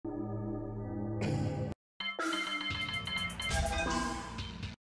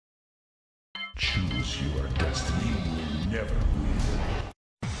Your destiny will never win.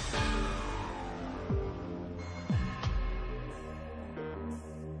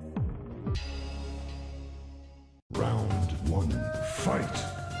 Round one, fight!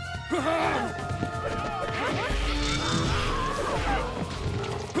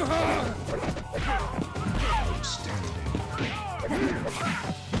 Outstanding.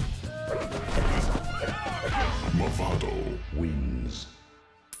 Mavado wins.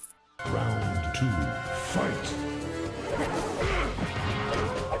 Round two, fight!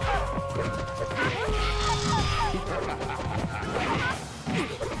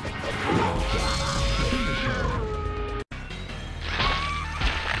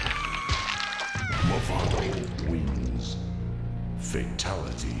 Mavado wins.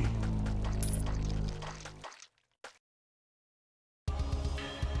 Fatality.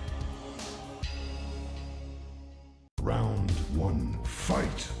 Round one,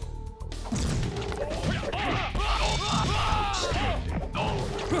 fight!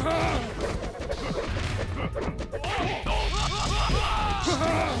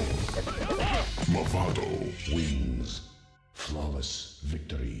 Mavado wins. Flawless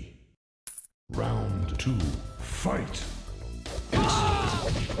victory. Round two, fight!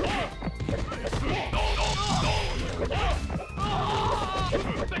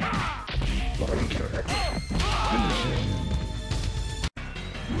 Finish him.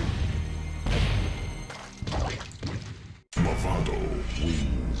 Mavado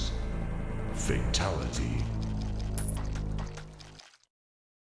wins. Fatality.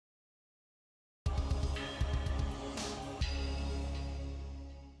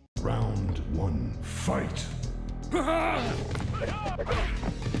 Round one, fight!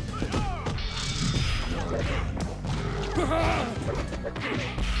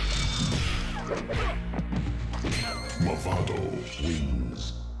 Mavado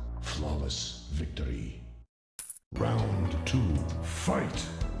wins. Flawless victory. Round two, fight!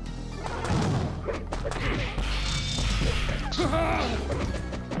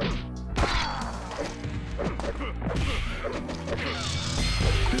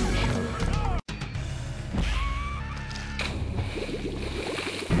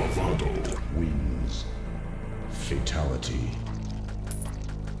 Mavado wins. Fatality.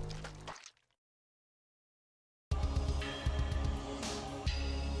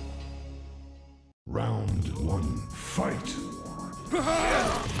 Round one, fight!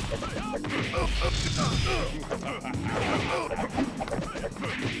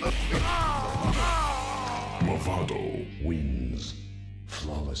 Mavado wins.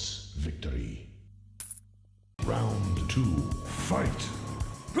 Flawless victory. Round two, fight!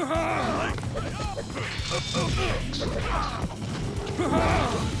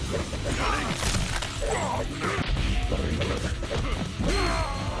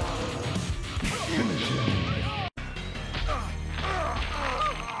 Finish him.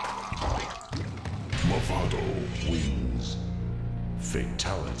 Mavado wins.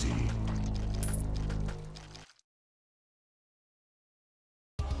 Fatality.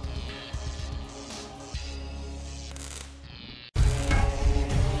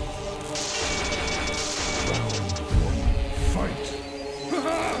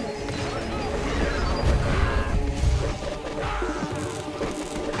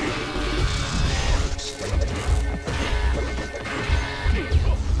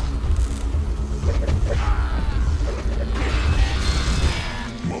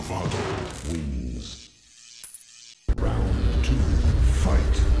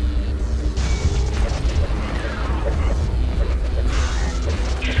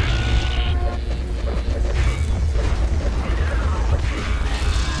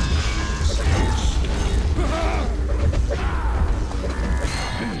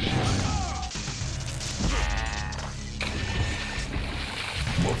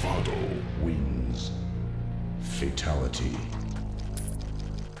 Mavado wins. Fatality.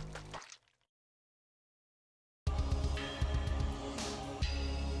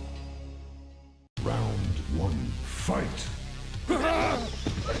 Round one, fight!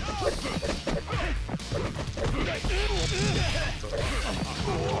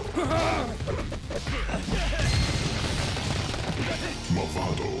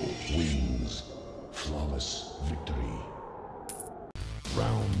 Mavado wins. Flawless victory.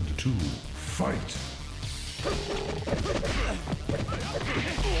 Round two, fight!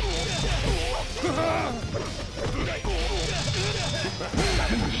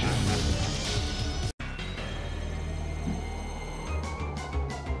 Finish him.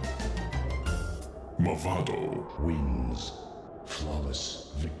 Mavado wins.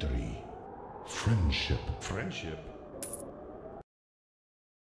 Flawless victory. Friendship.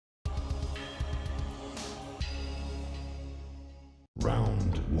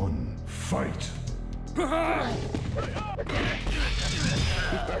 one, fight!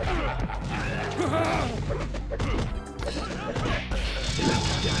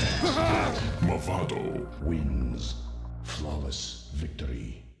 Mavado wins. Flawless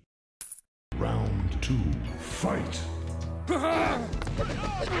victory. Round 2, fight!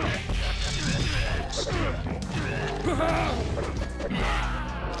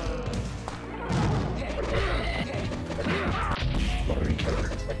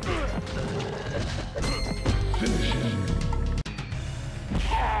 Finish him.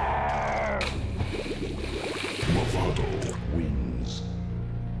 Mavado wins.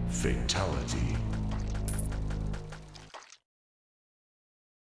 Fatality.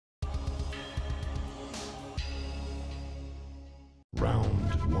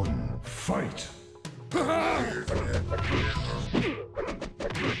 Round 1, fight!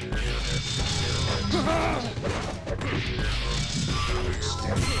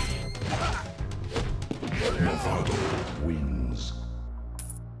 Mavado wins.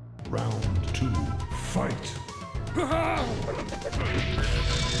 Round 2, fight!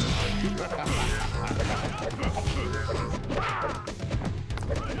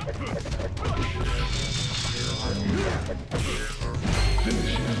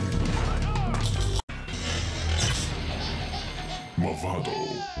 Finish him. Mavado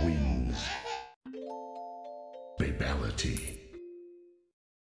wins. Fatality.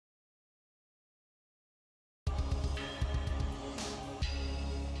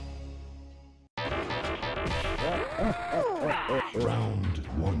 Round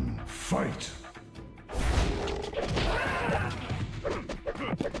 1, fight!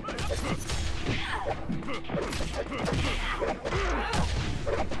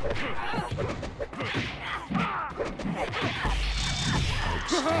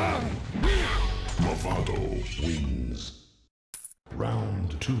 Mavado wins. Round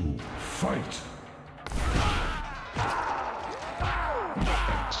 2, fight!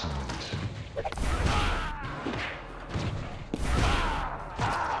 Excellent.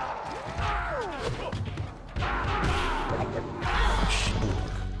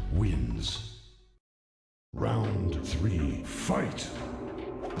 M.U.G.E.N wins. Round 3, fight!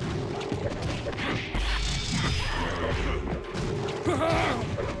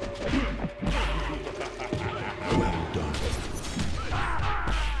 Well done.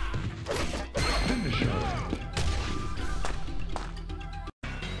 Finisher.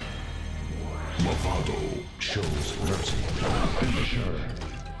 Mavado shows mercy. Finisher.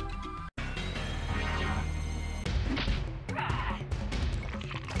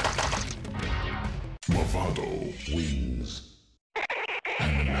 Mavado wins.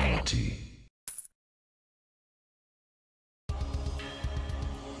 Animality.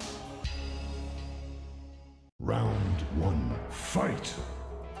 Round 1, fight!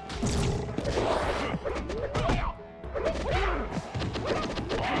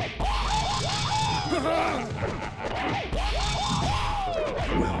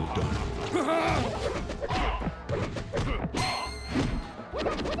 Well done.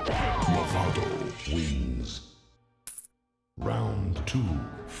 Mavado wins. Round 2,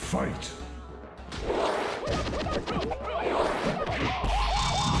 fight!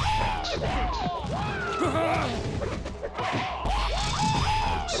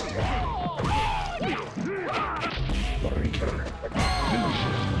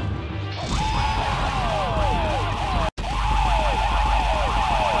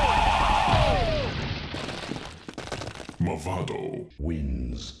 Mavado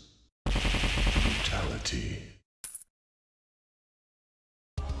wins. Fatality.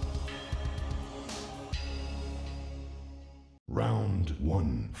 Round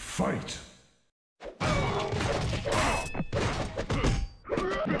 1, fight!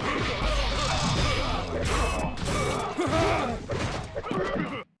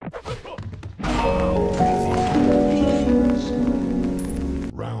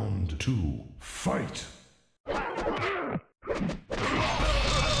 Round 2, fight!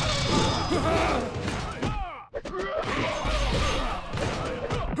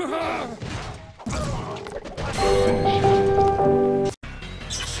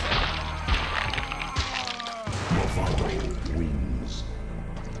 Mavado wins.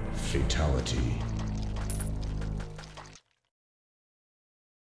 Fatality.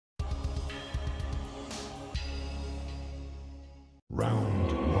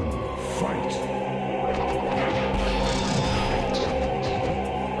 Round 1, fight!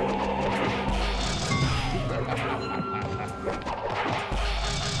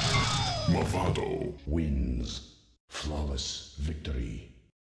 Mavado wins. Flawless victory.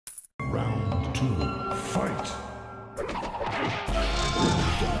 Round 2, fight!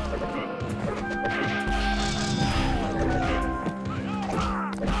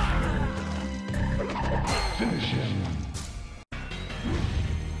 Finish him.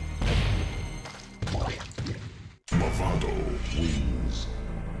 Mavado wins.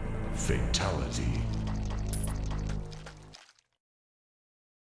 Fatality.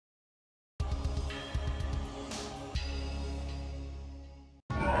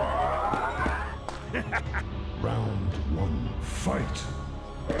 Round one, fight!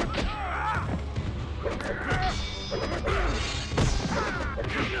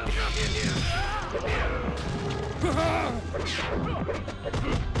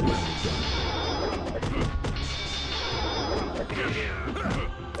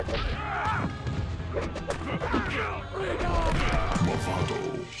 Mavado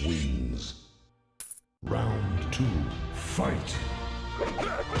wins. Round two, fight!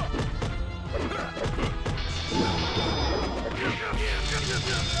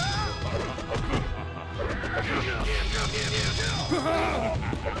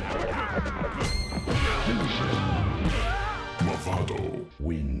 Mavado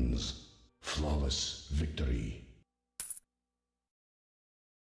wins. Flawless victory.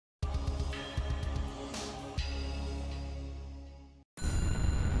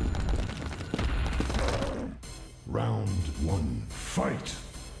 Round one, fight!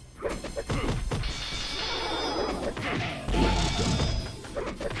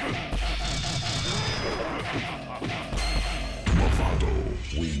 Mavado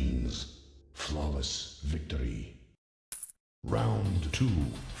wins. Flawless victory. Round two,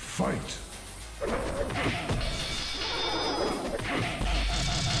 fight!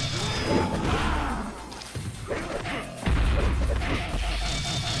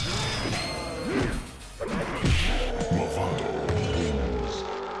 Mavado wins.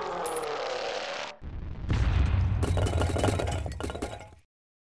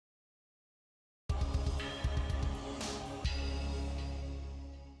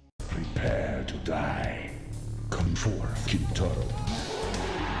 Prepare to die. Come forth, Kintaro.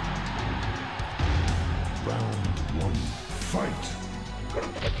 Round one, fight!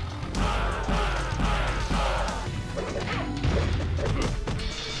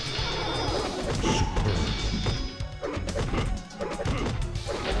 Superb.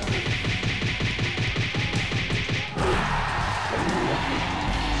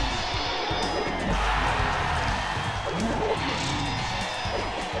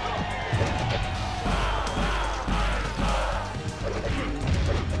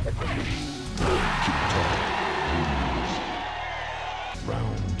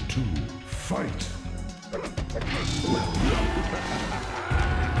 Round two, fight!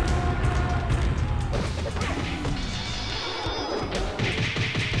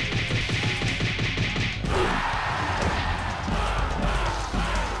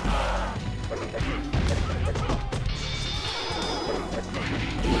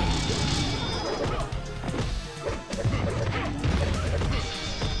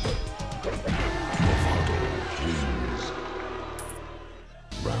 Mavado wins.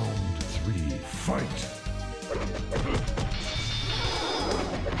 Round three, fight!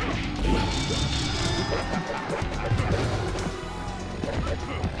 Well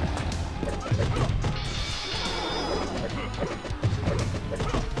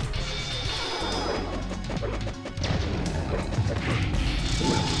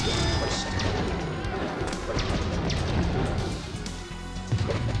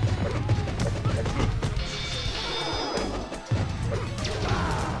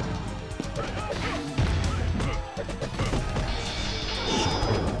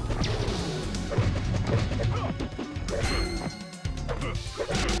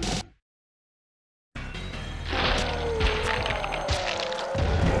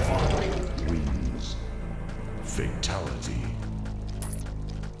Mavado wins. Fatality.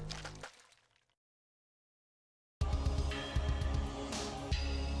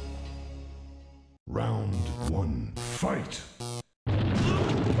 Round one, fight!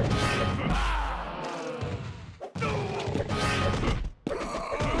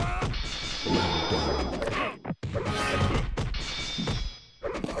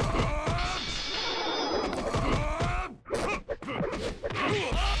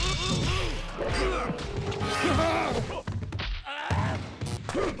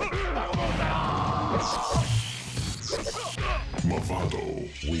 Mavado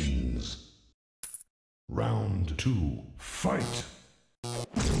wins. Round two, fight!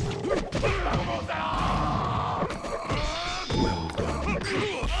 Well done.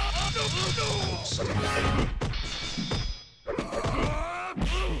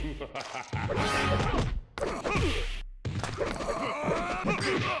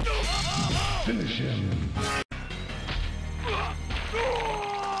 Outstanding.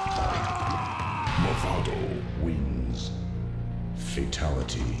 wins.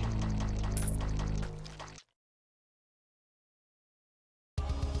 Fatality.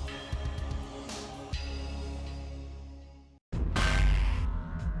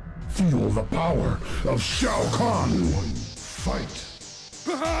 Feel the power of Shao Kahn. Fight.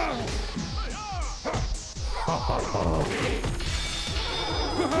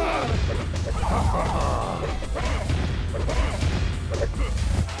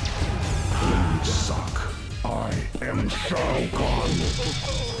 You suck. I am Shao Kahn.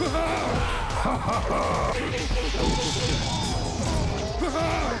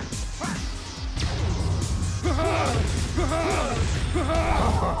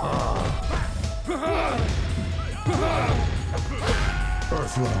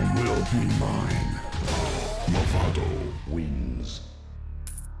 Earthrealm will be mine. Mavado wins.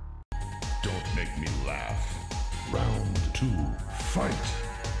 Don't make me laugh. Round 2, fight!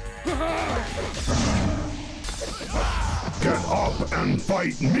 Get up and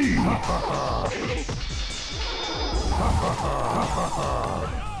fight me!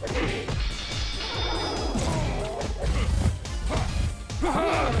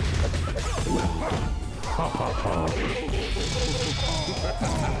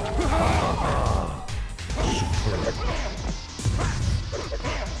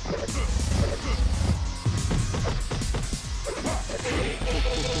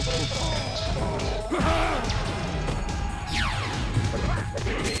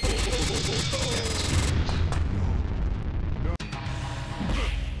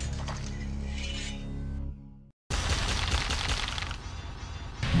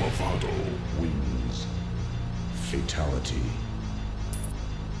 Mavado wins. Fatality.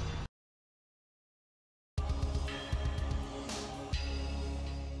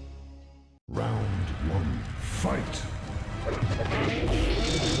 Round 1, fight!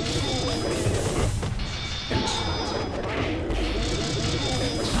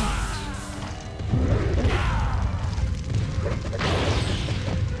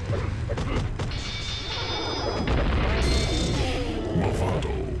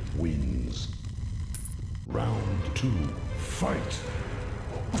 Mavado wins. Round 2, fight!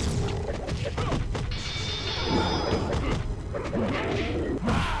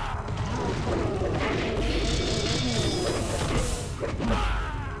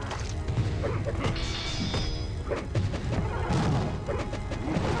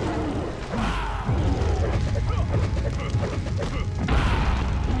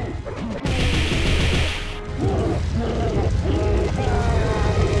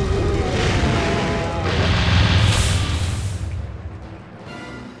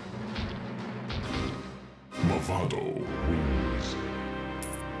 Mavado wins.